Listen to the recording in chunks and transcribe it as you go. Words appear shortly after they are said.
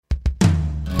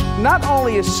not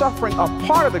only is suffering a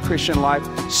part of the Christian life,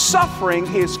 suffering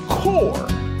is core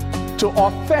to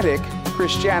authentic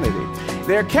Christianity.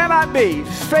 There cannot be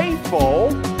faithful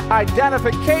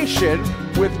identification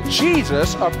with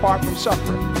Jesus apart from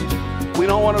suffering. We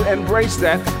don't want to embrace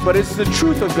that, but it's the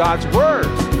truth of God's Word.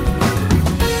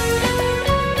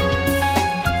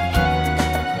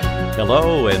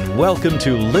 Hello and welcome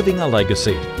to Living a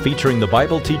Legacy, featuring the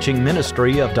Bible teaching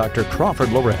ministry of Dr. Crawford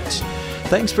Loretz.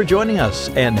 Thanks for joining us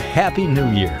and Happy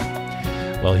New Year.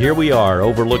 Well, here we are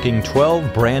overlooking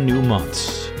 12 brand new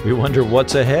months. We wonder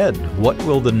what's ahead. What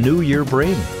will the new year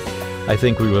bring? I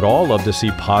think we would all love to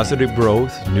see positive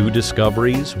growth, new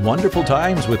discoveries, wonderful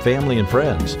times with family and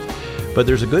friends. But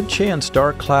there's a good chance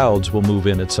dark clouds will move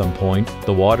in at some point,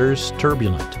 the water's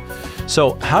turbulent.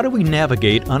 So how do we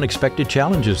navigate unexpected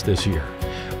challenges this year?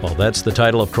 Well, that's the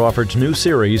title of Crawford's new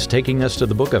series, taking us to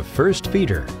the book of 1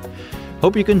 Peter.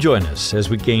 Hope you can join us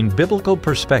as we gain biblical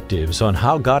perspectives on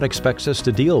how God expects us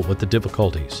to deal with the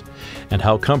difficulties, and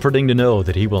how comforting to know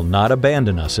that He will not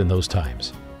abandon us in those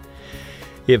times.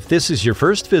 If this is your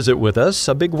first visit with us,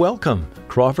 a big welcome.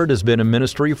 Crawford has been in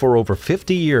ministry for over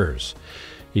 50 years.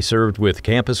 He served with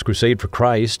Campus Crusade for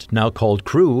Christ, now called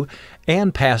Cru,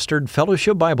 and pastored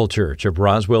Fellowship Bible Church of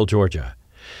Roswell, Georgia.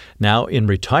 Now in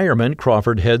retirement,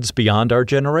 Crawford heads Beyond Our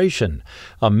Generation,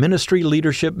 a ministry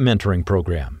leadership mentoring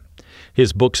program.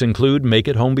 His books include Make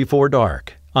It Home Before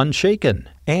Dark, Unshaken,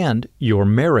 and Your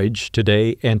Marriage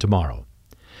Today and Tomorrow.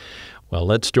 Well,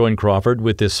 let's join Crawford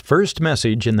with this first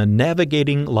message in the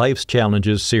Navigating Life's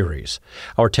Challenges series.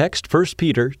 Our text, 1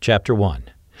 Peter chapter 1.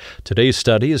 Today's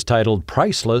study is titled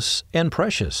Priceless and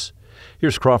Precious.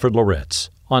 Here's Crawford Loretz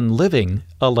on Living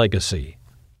a Legacy.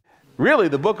 Really,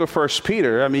 the book of 1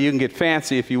 Peter, you can get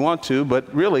fancy if you want to,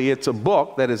 but really it's a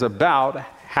book that is about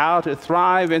how to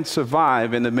thrive and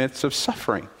survive in the midst of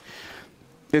suffering.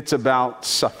 It's about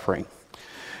suffering.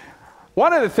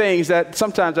 One of the things that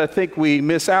sometimes I think we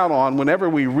miss out on whenever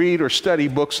we read or study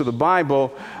books of the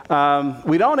Bible,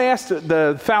 we don't ask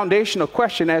the foundational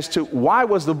question as to why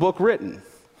was the book written?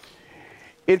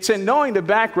 It's in knowing the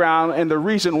background and the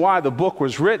reason why the book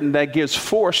was written that gives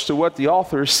force to what the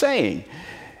author is saying.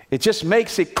 It just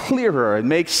makes it clearer. It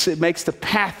makes the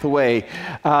pathway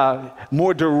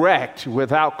more direct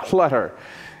without clutter.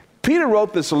 Peter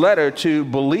wrote this letter to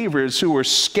believers who were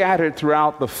scattered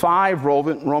throughout the 5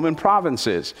 Roman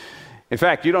provinces. In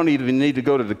fact, you don't even need to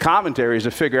go to the commentaries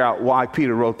to figure out why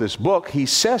Peter wrote this book. He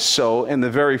says so in the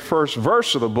very first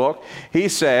verse of the book. He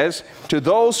says, to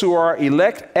those who are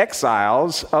elect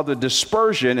exiles of the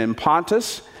dispersion in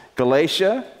Pontus,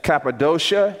 Galatia,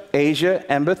 Cappadocia, Asia,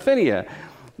 and Bithynia.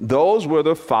 Those were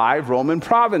the 5 Roman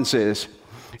provinces.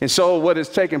 And so what has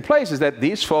taken place is that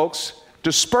these folks,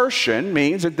 dispersion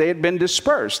means that they had been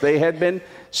dispersed. They had been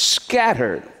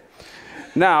scattered.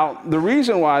 Now, the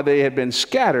reason why they had been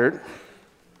scattered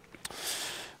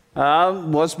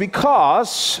was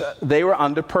because they were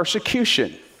under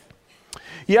persecution.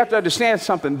 You have to understand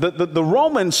something. The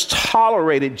Romans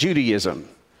tolerated Judaism.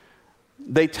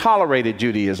 They tolerated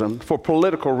Judaism for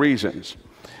political reasons.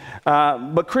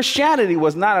 But Christianity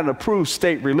was not an approved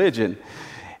state religion.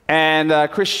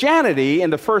 And Christianity in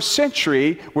the first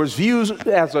century was viewed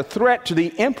as a threat to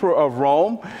the emperor of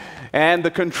Rome and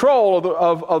the control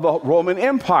of the Roman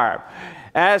Empire.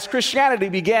 As Christianity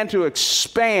began to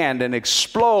expand and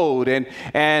explode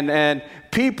and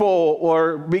people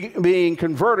were being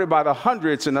converted by the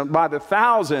hundreds and by the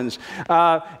thousands,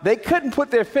 they couldn't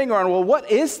put their finger on, well,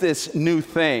 what is this new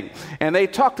thing? And they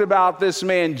talked about this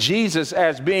man Jesus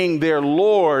as being their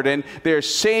Lord and their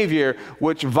Savior,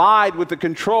 which vied with the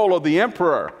control of the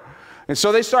emperor. And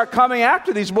so they start coming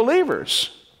after these believers.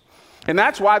 And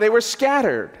that's why they were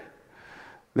scattered.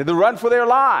 They had to run for their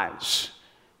lives.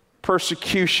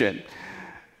 Persecution.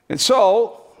 And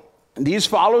so these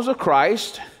followers of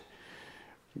Christ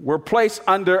were placed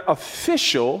under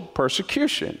official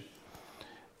persecution.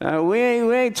 We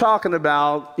ain't talking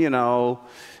about,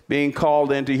 being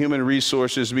called into human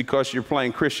resources because you're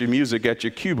playing Christian music at your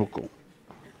cubicle.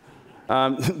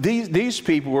 These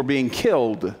people were being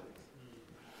killed.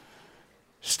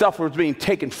 Stuff was being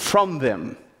taken from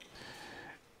them.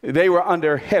 They were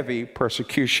under heavy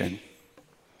persecution.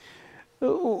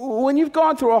 When you've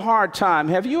gone through a hard time,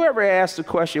 have you ever asked the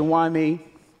question, why me?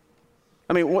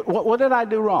 What did I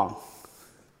do wrong?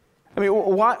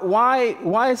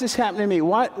 Why is this happening to me?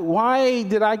 Why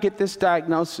did I get this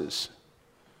diagnosis?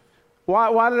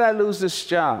 Why did I lose this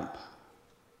job?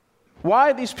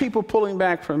 Why are these people pulling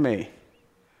back from me?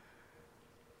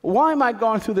 Why am I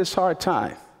going through this hard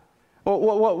time?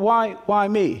 Why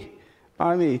me?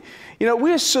 I mean,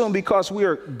 we assume because we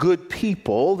are good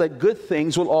people that good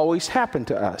things will always happen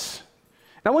to us.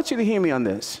 Now, I want you to hear me on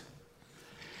this.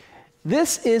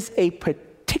 This is a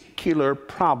particular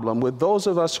problem with those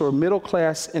of us who are middle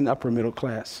class and upper middle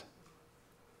class.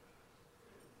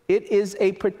 It is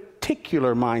a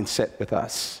particular mindset with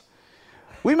us.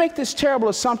 We make this terrible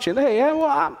assumption, hey,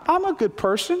 well, I'm a good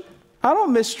person. I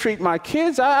don't mistreat my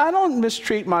kids. I don't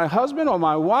mistreat my husband or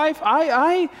my wife.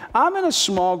 I'm in a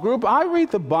small group. I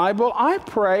read the Bible. I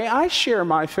pray. I share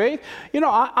my faith.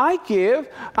 I give.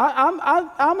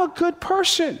 I'm a good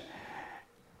person.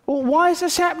 Well, why is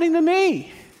this happening to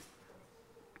me?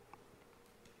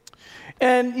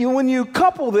 And when you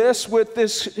couple this with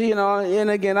this, and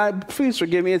again, please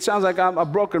forgive me, it sounds like I'm a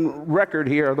broken record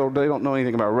here, although they don't know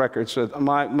anything about records, so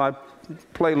my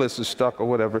playlist is stuck or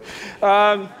whatever.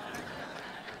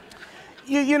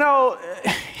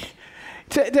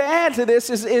 To add to this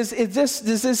is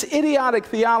this idiotic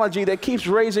theology that keeps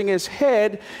raising its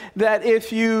head that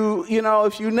if you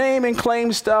name and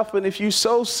claim stuff and if you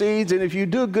sow seeds and if you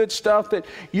do good stuff that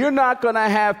you're not going to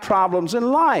have problems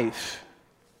in life.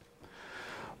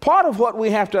 Part of what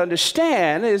we have to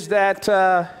understand is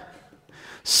that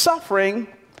suffering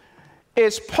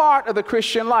is part of the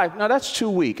Christian life. Now, that's too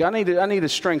weak. I need to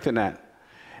strengthen that.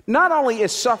 Not only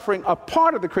is suffering a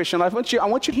part of the Christian life, I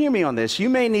want you to hear me on this. You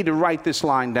may need to write this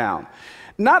line down.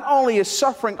 Not only is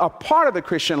suffering a part of the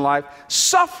Christian life,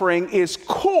 suffering is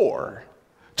core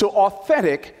to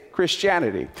authentic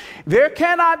Christianity. There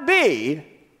cannot be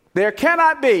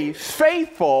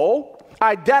faithful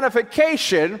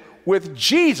identification with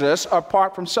Jesus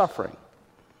apart from suffering.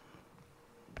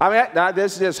 I mean,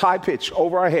 there's high pitch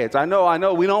over our heads. I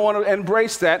know, we don't want to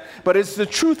embrace that, but it's the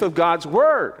truth of God's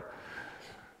word.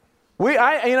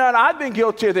 And I've been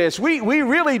guilty of this. We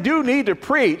really do need to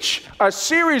preach a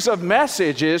series of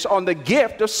messages on the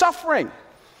gift of suffering.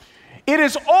 It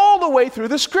is all the way through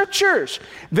the scriptures.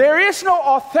 There is no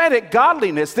authentic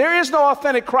godliness. There is no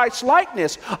authentic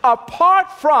Christ-likeness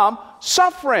apart from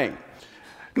suffering.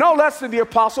 No less than the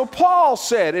Apostle Paul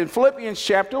said in Philippians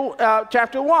chapter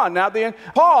 1. Now,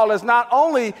 Paul is not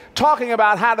only talking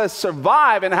about how to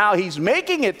survive and how he's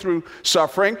making it through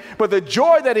suffering, but the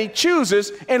joy that he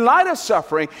chooses in light of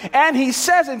suffering. And he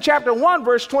says in chapter 1,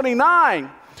 verse 29,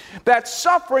 that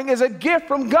suffering is a gift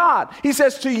from God. He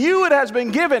says, to you it has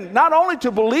been given not only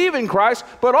to believe in Christ,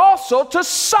 but also to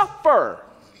suffer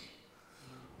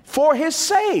for his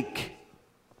sake.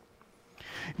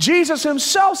 Jesus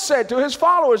himself said to his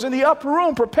followers in the upper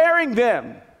room, preparing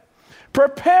them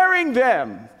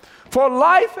for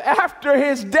life after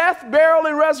his death, burial,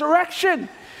 and resurrection.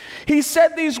 He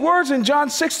said these words in John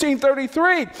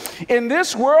 16:33. In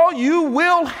this world you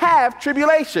will have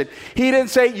tribulation. He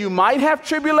didn't say you might have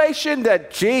tribulation,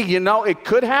 that, it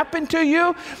could happen to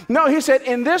you. No, he said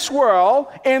in this world,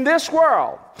 in this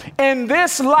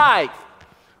life,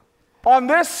 on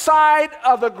this side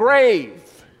of the grave,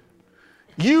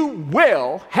 you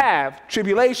will have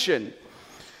tribulation.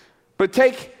 But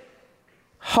take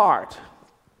heart.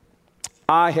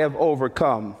 I have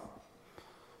overcome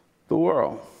the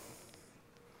world.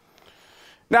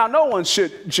 Now, no one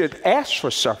should ask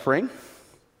for suffering.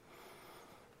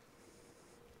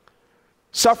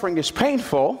 Suffering is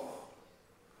painful.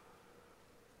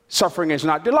 Suffering is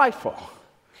not delightful.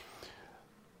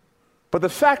 But the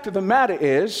fact of the matter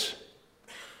is,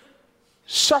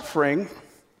 suffering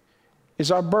is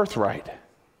our birthright.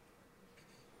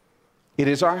 It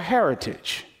is our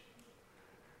heritage.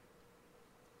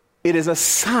 It is a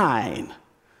sign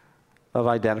of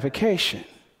identification.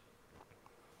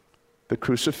 The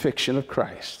crucifixion of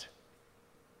Christ.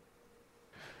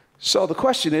 So the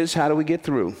question is, how do we get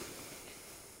through?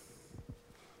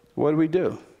 What do we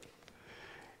do?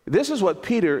 This is what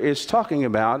Peter is talking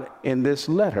about in this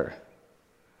letter.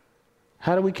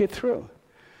 How do we get through?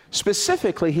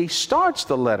 Specifically, he starts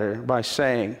the letter by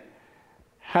saying,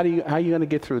 how are you going to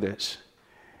get through this?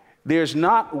 There's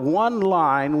not one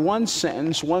line, one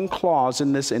sentence, one clause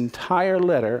in this entire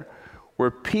letter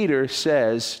where Peter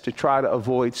says to try to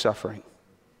avoid suffering.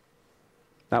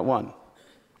 Not one.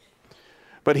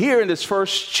 But here in this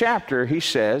first chapter, he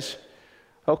says,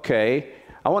 okay,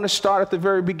 I want to start at the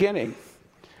very beginning.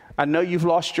 I know you've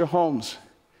lost your homes.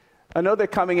 I know they're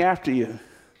coming after you.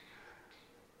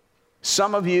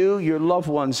 Some of you, your loved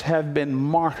ones have been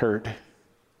martyred,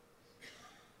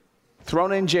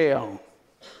 thrown in jail.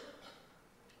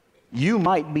 You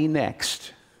might be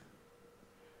next.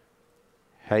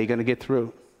 How are you going to get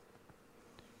through?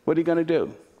 What are you going to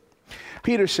do?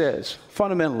 Peter says,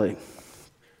 fundamentally,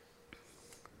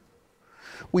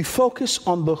 we focus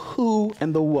on the who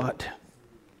and the what.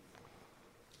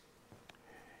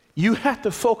 You have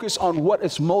to focus on what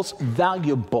is most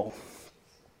valuable,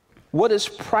 what is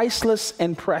priceless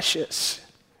and precious.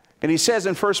 And he says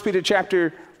in 1 Peter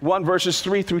chapter 1, verses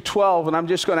 3 through 12, and I'm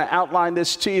just going to outline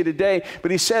this to you today,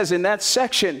 but he says in that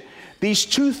section, these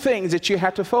two things that you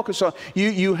have to focus on.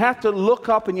 You have to look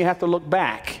up and you have to look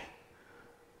back.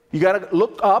 You got to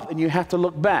look up and you have to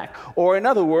look back. Or in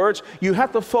other words, you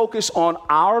have to focus on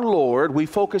our Lord. We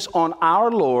focus on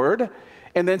our Lord.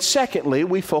 And then secondly,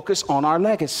 we focus on our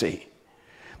legacy.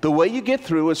 The way you get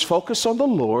through is focus on the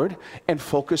Lord and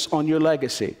focus on your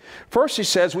legacy. First, he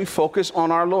says we focus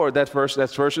on our Lord. That's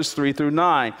verses 3 through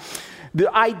 9.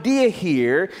 The idea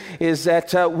here is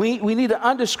that we need to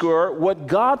underscore what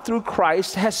God through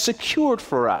Christ has secured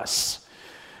for us.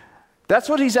 That's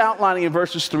what he's outlining in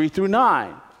verses 3 through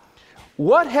 9.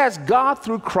 What has God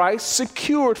through Christ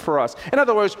secured for us? In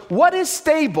other words, what is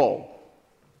stable?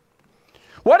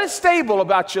 What is stable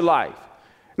about your life?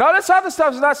 Now, this other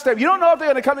stuff is not stable. You don't know if they're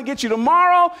going to come and get you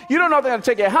tomorrow. You don't know if they're going to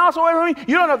take your house away from you.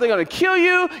 You don't know if they're going to kill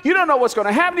you. You don't know what's going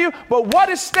to happen to you. But what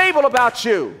is stable about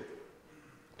you?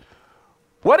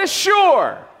 What is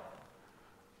sure?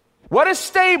 What is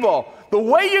stable? The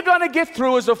way you're going to get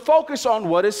through is to focus on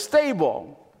what is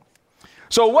stable.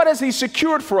 So what has he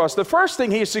secured for us? The first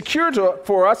thing he has secured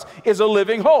for us is a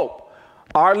living hope.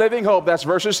 Our living hope. That's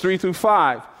verses 3 through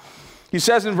 5. He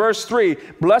says in verse 3,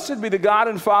 "Blessed be the God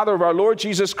and Father of our Lord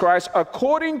Jesus Christ.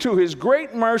 According to his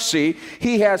great mercy,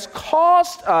 he has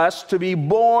caused us to be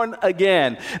born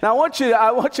again." Now, I want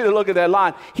you to look at that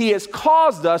line. He has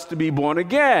caused us to be born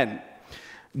again.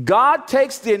 God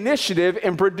takes the initiative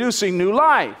in producing new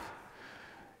life.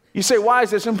 You say, why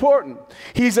is this important?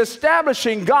 He's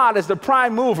establishing God as the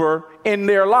prime mover in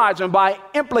their lives, and by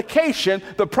implication,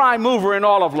 the prime mover in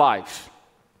all of life.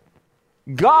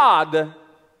 God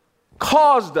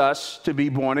caused us to be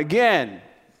born again.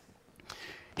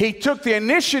 He took the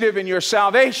initiative in your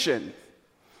salvation.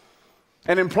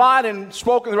 And implied and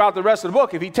spoken throughout the rest of the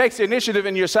book, if he takes the initiative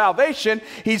in your salvation,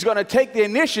 he's going to take the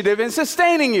initiative in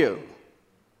sustaining you.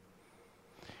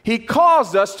 He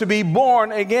caused us to be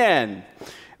born again.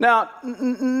 Now,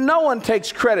 no one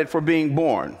takes credit for being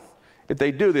born. If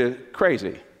they do, they're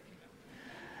crazy.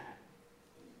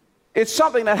 It's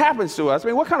something that happens to us. I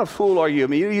mean, what kind of fool are you? I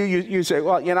mean, you say,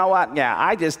 well, you know what? Yeah,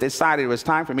 I just decided it was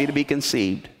time for me to be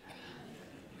conceived.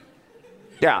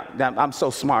 Yeah, I'm so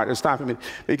smart. It's time for me to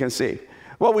be conceived.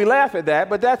 Well, we laugh at that,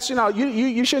 but that's,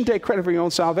 you shouldn't take credit for your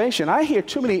own salvation. I hear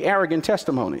too many arrogant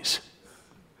testimonies.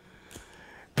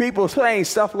 People saying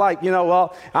stuff like,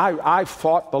 well, I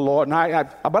fought the Lord,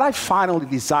 but I finally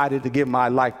decided to give my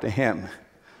life to him.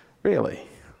 Really?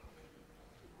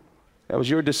 That was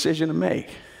your decision to make.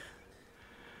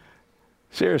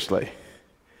 Seriously.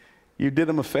 You did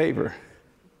him a favor.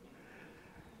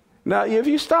 Now, if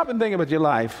you stop and think about your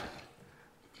life,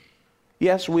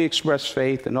 yes, we express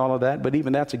faith and all of that, but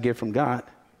even that's a gift from God.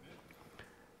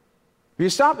 If you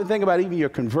stop and think about even your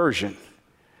conversion,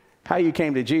 how you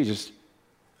came to Jesus,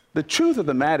 the truth of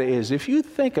the matter is, if you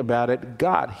think about it,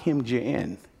 God hemmed you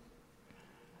in.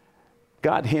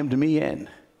 God hemmed me in.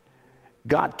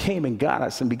 God came and got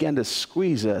us and began to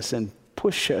squeeze us and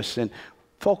push us and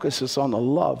focus us on the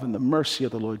love and the mercy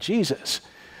of the Lord Jesus.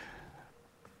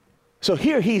 So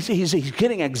here he's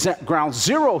getting ground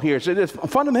zero here. So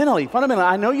fundamentally,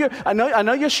 I know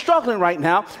you're struggling right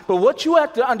now, but what you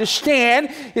have to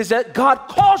understand is that God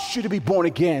caused you to be born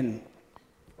again.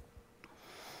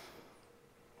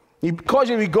 He caused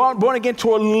you to be born again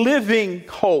to a living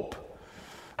hope.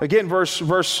 Again, verse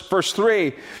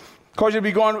 3. Caused you to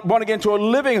be born again to a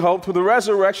living hope through the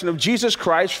resurrection of Jesus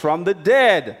Christ from the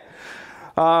dead.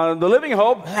 The living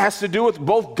hope has to do with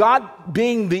both God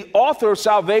being the author of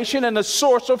salvation and the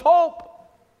source of hope.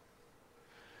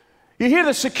 You hear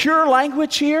the secure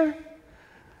language here?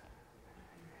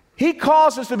 He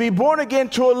calls us to be born again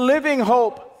to a living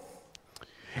hope.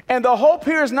 And the hope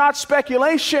here is not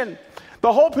speculation.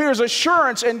 The hope here is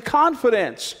assurance and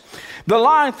confidence. The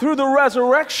line through the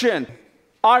resurrection,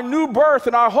 our new birth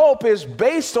and our hope is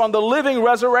based on the living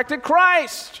resurrected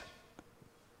Christ.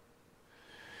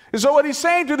 And so what he's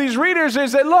saying to these readers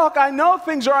is that, look, I know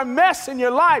things are a mess in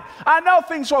your life. I know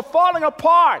things are falling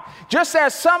apart. Just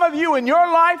as some of you in your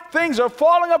life, things are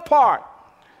falling apart.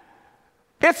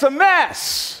 It's a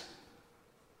mess.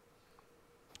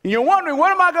 And you're wondering,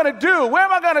 what am I going to do? Where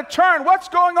am I going to turn? What's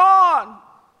going on?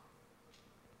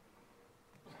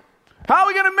 How are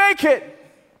we going to make it?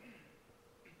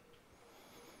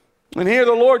 And here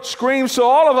the Lord screams to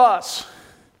all of us.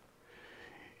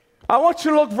 I want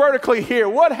you to look vertically here.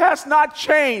 What has not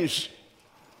changed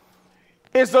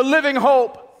is the living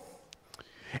hope.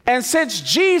 And since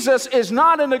Jesus is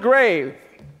not in the grave,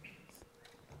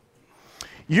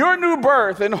 Your new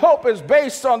birth and hope is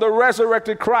based on the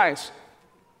resurrected Christ.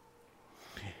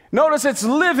 Notice it's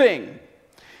living,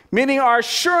 meaning our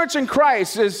assurance in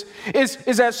Christ is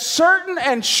as certain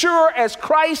and sure as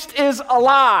Christ is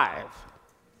alive.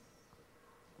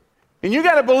 And you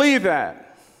got to believe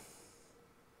that.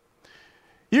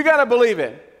 You got to believe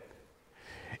it.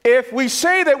 If we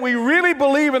say that we really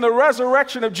believe in the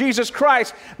resurrection of Jesus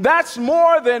Christ, that's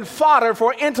more than fodder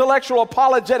for intellectual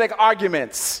apologetic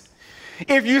arguments.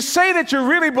 If you say that you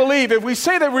really believe, if we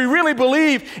say that we really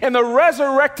believe in the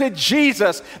resurrected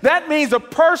Jesus, that means the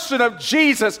person of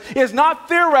Jesus is not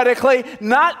theoretically,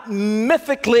 not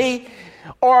mythically,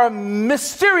 or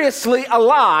mysteriously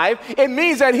alive. It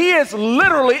means that he is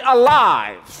literally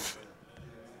alive.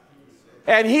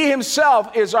 And he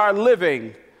himself is our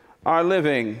living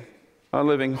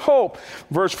hope.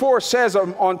 Verse 4 says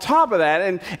on top of that,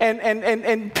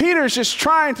 and Peter's just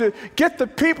trying to get the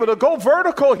people to go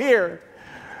vertical here.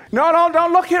 No,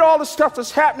 don't look at all the stuff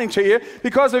that's happening to you,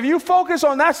 because if you focus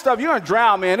on that stuff, you're going to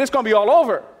drown, man. It's going to be all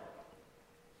over.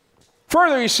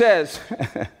 Further, he says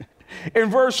in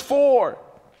verse 4,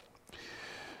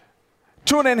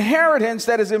 to an inheritance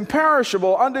that is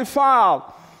imperishable, undefiled,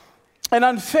 and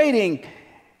unfading,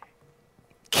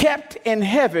 kept in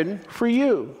heaven for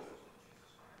you.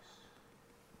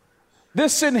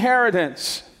 This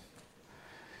inheritance,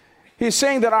 he's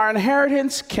saying that our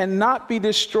inheritance cannot be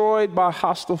destroyed by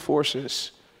hostile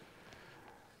forces.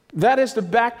 That is the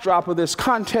backdrop of this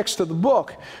context of the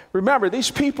book. Remember,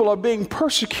 these people are being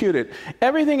persecuted.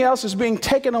 Everything else is being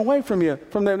taken away from them.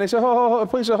 They say,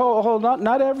 please, hold on,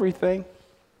 not everything.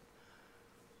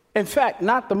 In fact,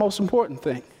 not the most important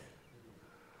thing.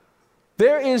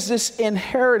 There is this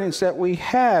inheritance that we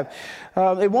have.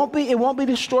 It won't be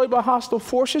destroyed by hostile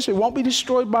forces. It won't be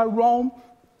destroyed by Rome.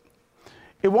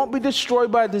 It won't be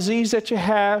destroyed by a disease that you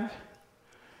have.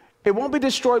 It won't be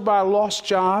destroyed by a lost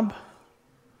job.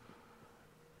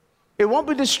 It won't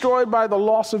be destroyed by the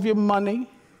loss of your money.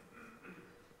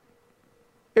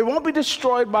 It won't be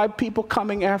destroyed by people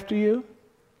coming after you.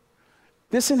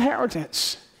 This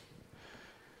inheritance,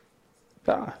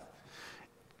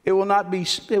 it will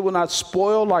not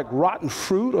spoil like rotten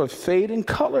fruit or fade in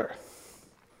color.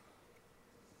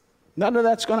 None of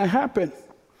that's going to happen.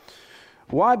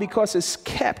 Why? Because it's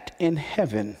kept in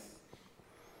heaven.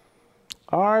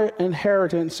 Our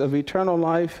inheritance of eternal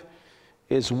life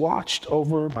is watched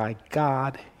over by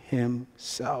God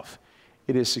himself.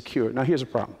 It is secure. Now, here's a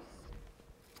problem.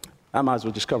 I might as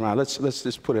well just come around. Let's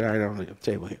just put it right on the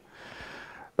table here.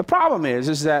 The problem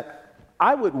is that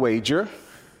I would wager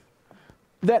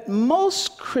that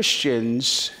most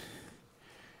Christians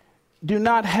do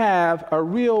not have a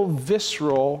real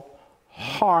visceral,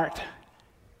 heart,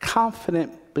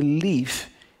 confident belief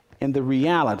in the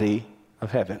reality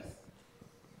of heaven.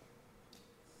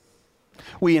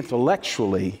 We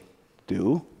intellectually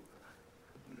do.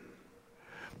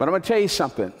 But I'm going to tell you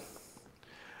something.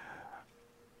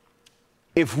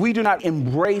 If we do not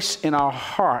embrace in our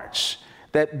hearts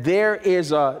that there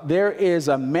is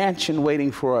a mansion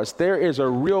waiting for us, there is a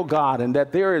real God, and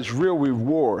that there is real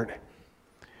reward,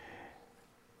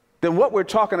 then what we're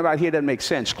talking about here doesn't make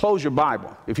sense. Close your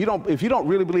Bible. If you don't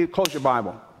really believe, close your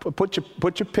Bible. Put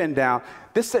your pen down.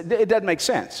 It doesn't make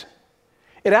sense.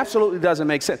 It absolutely doesn't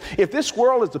make sense. If this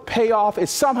world is the payoff,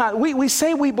 it's somehow, we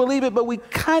say we believe it, but we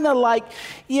kind of like,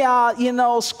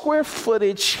 square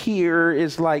footage here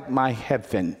is like my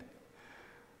heaven.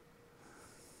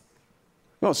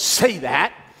 We don't say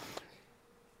that.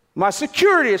 My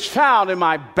security is found in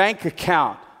my bank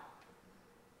account,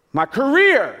 my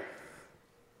career.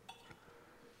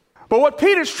 But what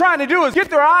Peter's trying to do is get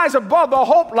their eyes above the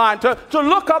hope line, to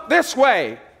look up this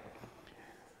way.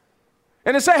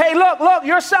 And to say, hey, look,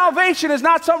 your salvation is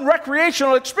not some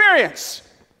recreational experience.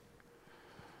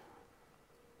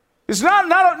 It's not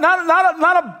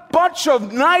a bunch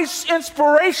of nice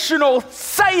inspirational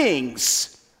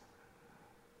sayings.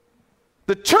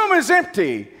 The tomb is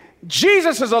empty.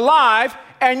 Jesus is alive,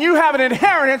 and you have an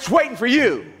inheritance waiting for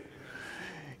you.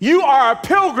 You are a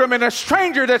pilgrim and a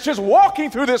stranger that's just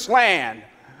walking through this land.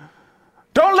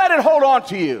 Don't let it hold on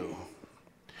to you.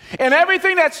 And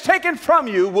everything that's taken from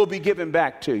you will be given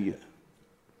back to you.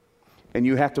 And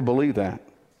you have to believe that.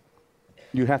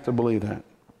 You have to believe that.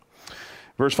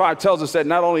 Verse 5 tells us that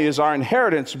not only is our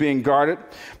inheritance being guarded,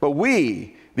 but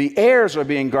we, the heirs, are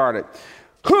being guarded.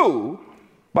 Who,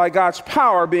 by God's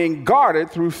power, being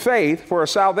guarded through faith for a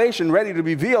salvation ready to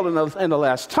be revealed in the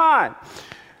last time.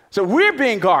 So we're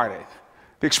being guarded.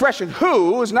 The expression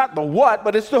who is not the what,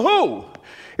 but it's the who.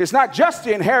 It's not just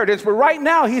the inheritance, but right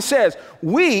now he says,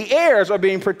 we heirs are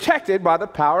being protected by the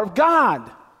power of God.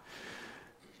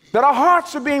 that our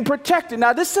hearts are being protected.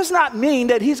 Now, this does not mean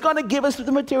that he's going to give us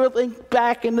the material thing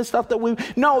back and the stuff that we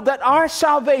know, that our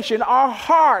salvation, our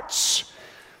hearts,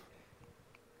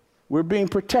 we're being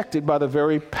protected by the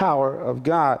very power of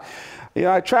God. You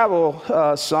know, I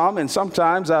travel some, and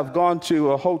sometimes I've gone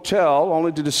to a hotel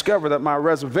only to discover that my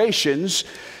reservations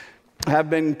have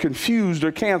been confused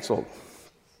or canceled.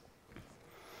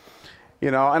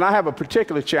 You know, and I have a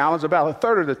particular challenge. About a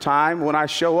third of the time when I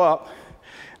show up,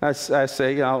 I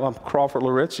say, you know, I'm Crawford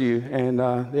Loritz, and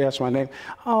they ask my name.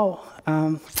 Oh,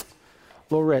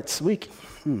 Loritz.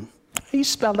 You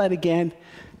spell that again?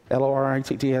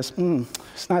 L-O-R-I-T-T-S.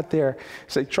 It's not there.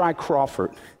 Say, try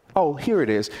Crawford. Oh, here it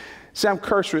is. See, I'm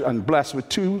cursed and blessed with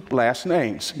two last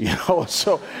names, you know.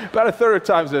 So about a third of the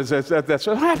times that's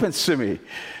what happens to me.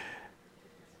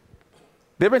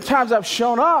 There have been times I've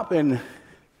shown up, and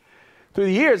through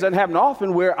the years, that happened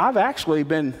often, where I've actually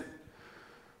been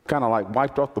kind of like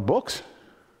wiped off the books.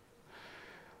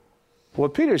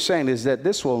 What Peter's saying is that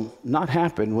this will not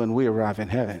happen when we arrive in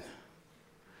heaven.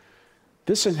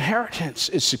 This inheritance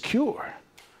is secure.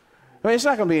 I mean, it's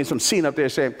not going to be some scene up there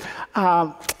saying,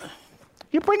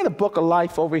 you're bringing the book of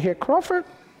life over here, Crawford?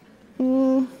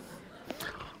 Oh,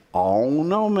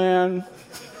 no, man.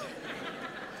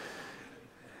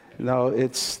 No,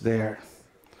 it's there.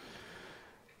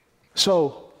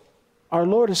 So our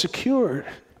Lord has secured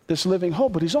this living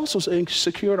hope, but he's also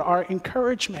secured our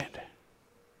encouragement.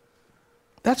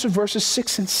 That's what verses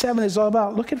 6 and 7 is all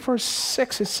about. Look at verse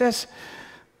 6. It says,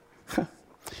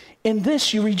 in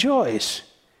this you rejoice.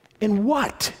 In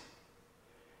what?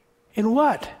 In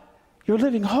what? Your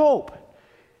living hope,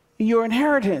 your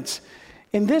inheritance.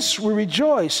 In this we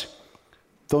rejoice,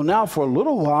 though now for a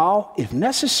little while, if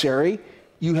necessary,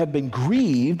 you have been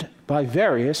grieved by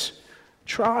various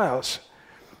trials.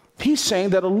 He's saying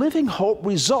that a living hope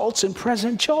results in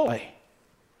present joy.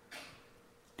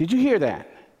 Did you hear that?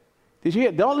 Did you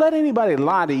hear? Don't let anybody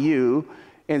lie to you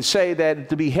and say that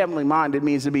to be heavenly minded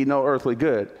means to be no earthly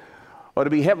good. Or to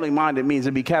be heavenly minded means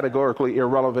to be categorically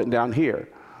irrelevant down here.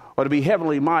 Or to be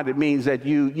heavenly minded means that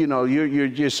you're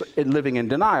just living in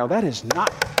denial. That is not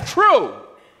true.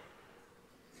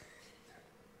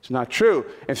 It's not true.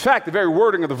 In fact, the very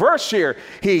wording of the verse here,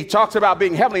 he talks about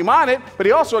being heavenly minded, but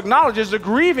he also acknowledges the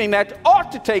grieving that ought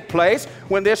to take place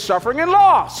when there's suffering and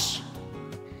loss.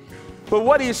 But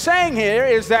what he's saying here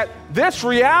is that this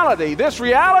reality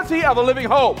of a living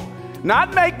hope,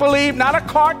 not make-believe, not a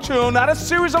cartoon, not a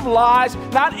series of lies,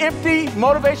 not empty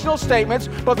motivational statements,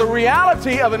 but the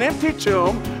reality of an empty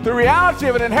tomb, the reality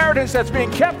of an inheritance that's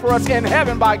being kept for us in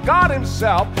heaven by God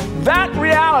himself, that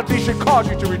reality should cause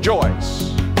you to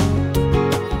rejoice.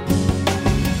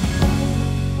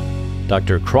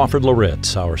 Dr. Crawford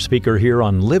Loritz, our speaker here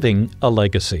on Living a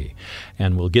Legacy.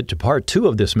 And we'll get to part 2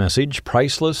 of this message,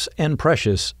 Priceless and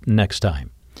Precious, next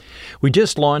time. We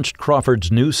just launched Crawford's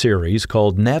new series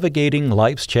called Navigating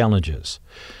Life's Challenges.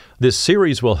 This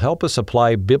series will help us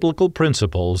apply biblical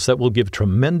principles that will give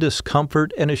tremendous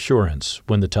comfort and assurance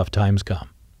when the tough times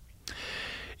come.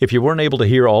 If you weren't able to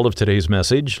hear all of today's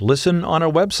message, listen on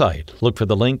our website. Look for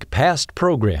the link Past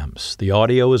Programs. The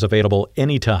audio is available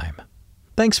anytime.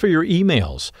 Thanks for your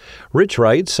emails. Rich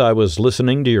writes, I was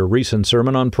listening to your recent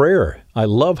sermon on prayer. I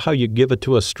love how you give it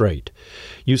to us straight.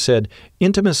 You said,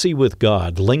 intimacy with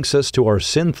God links us to our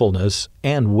sinfulness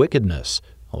and wickedness.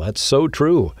 Well, that's so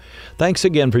true. Thanks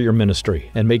again for your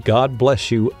ministry, and may God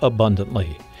bless you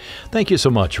abundantly. Thank you so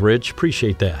much, Rich.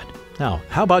 Appreciate that. Now,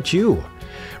 how about you?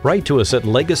 Write to us at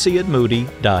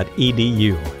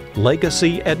legacy@moody.edu.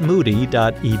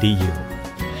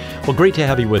 legacy@moody.edu. Well, great to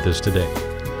have you with us today.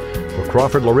 For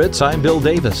Crawford Loritz, I'm Bill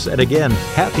Davis, and again,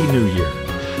 Happy New Year.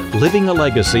 Living a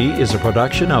Legacy is a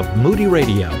production of Moody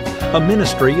Radio, a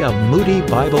ministry of Moody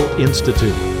Bible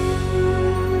Institute.